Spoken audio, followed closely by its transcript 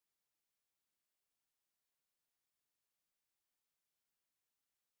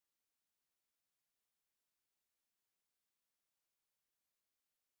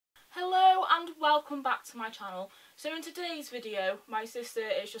Hello and welcome back to my channel. So in today's video my sister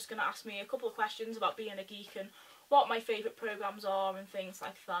is just going to ask me a couple of questions about being a geek and what my favourite programmes are and things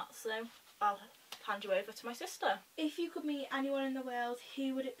like that. So I'll hand you over to my sister. If you could meet anyone in the world,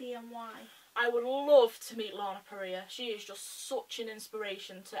 who would it be and why? I would love to meet Lana Parrilla. She is just such an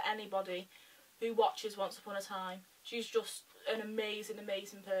inspiration to anybody who watches Once Upon a Time. She's just an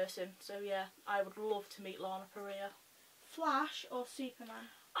amazing person. So yeah, I would love to meet Lana Parrilla. Flash or Superman?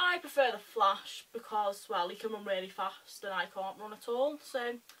 I prefer the Flash because, well, he can run really fast and I can't run at all,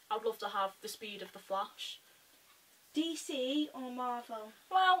 so I'd love to have the speed of the Flash. DC or Marvel?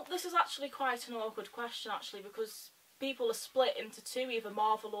 Well, this is actually quite an awkward question actually, because people are split into two, either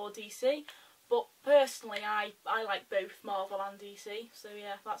Marvel or DC, but personally I like both Marvel and DC, so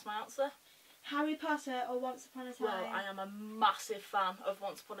yeah, that's my answer. Harry Potter or Once Upon a Time? Well, I am a massive fan of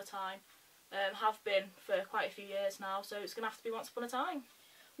Once Upon a Time. Have been for quite a few years now, so it's going to have to be Once Upon a Time.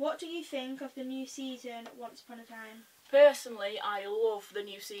 What do you think of the new season Once Upon a Time? Personally, I love the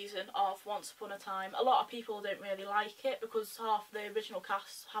new season of Once Upon a Time. A lot of people don't really like it because half the original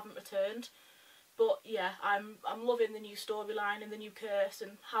cast haven't returned. But yeah, I'm loving the new storyline and the new curse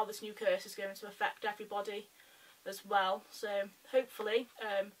and how this new curse is going to affect everybody as well. So hopefully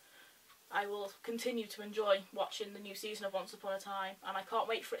I will continue to enjoy watching the new season of Once Upon a Time, and I can't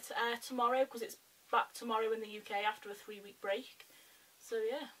wait for it to air tomorrow because it's back tomorrow in the UK after a 3-week break. So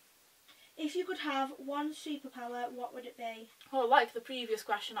yeah. If you could have one superpower, what would it be? Well, like the previous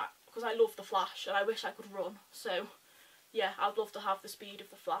question, because I love the Flash and I wish I could run, so yeah, I'd love to have the speed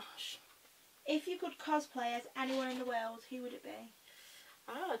of the Flash. If you could cosplay as anyone in the world, who would it be?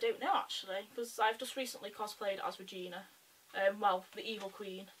 I don't know actually, because I've just recently cosplayed as Regina, well, the Evil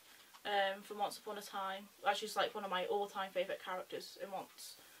Queen, from Once Upon a Time. She's like one of my all-time favourite characters in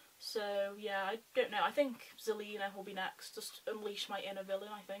Once. So yeah, I don't know, I think Zelina will be next, just unleash my inner villain,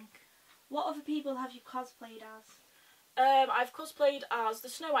 I think. What other people have you cosplayed as? I've cosplayed as the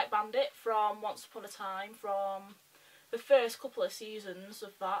Snow White Bandit from Once Upon a Time, from the first couple of seasons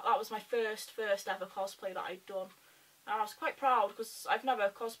of that. That was my first ever cosplay that I'd done. And I was quite proud because I've never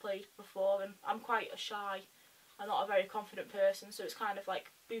cosplayed before and I'm quite shy. I'm not a very confident person, so it's kind of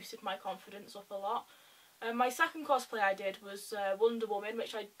like boosted my confidence up a lot. My second cosplay I did was Wonder Woman,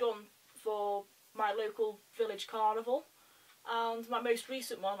 which I'd done for my local village carnival. And my most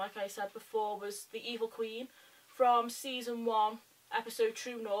recent one, like I said before, was the Evil Queen from season 1, episode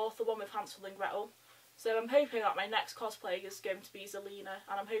True North, the one with Hansel and Gretel. So I'm hoping that my next cosplay is going to be Zelina,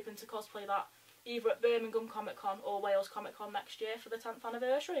 and I'm hoping to cosplay that either at Birmingham Comic Con or Wales Comic Con next year for the 10th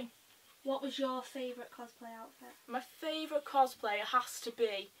anniversary. What was your favourite cosplay outfit? My favourite cosplay has to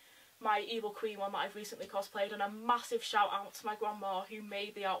be my Evil Queen one that I've recently cosplayed, and a massive shout out to my grandma who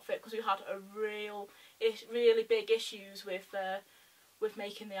made the outfit because we had a really big issues with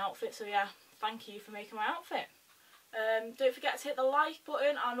making the outfit. So yeah, thank you for making my outfit. Don't forget to hit the like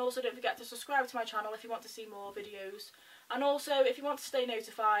button, and also don't forget to subscribe to my channel if you want to see more videos. And also, if you want to stay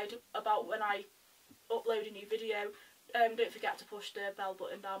notified about when I upload a new video, don't forget to push the bell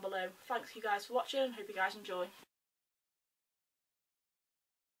button down below. Thanks you guys for watching and hope you guys enjoy.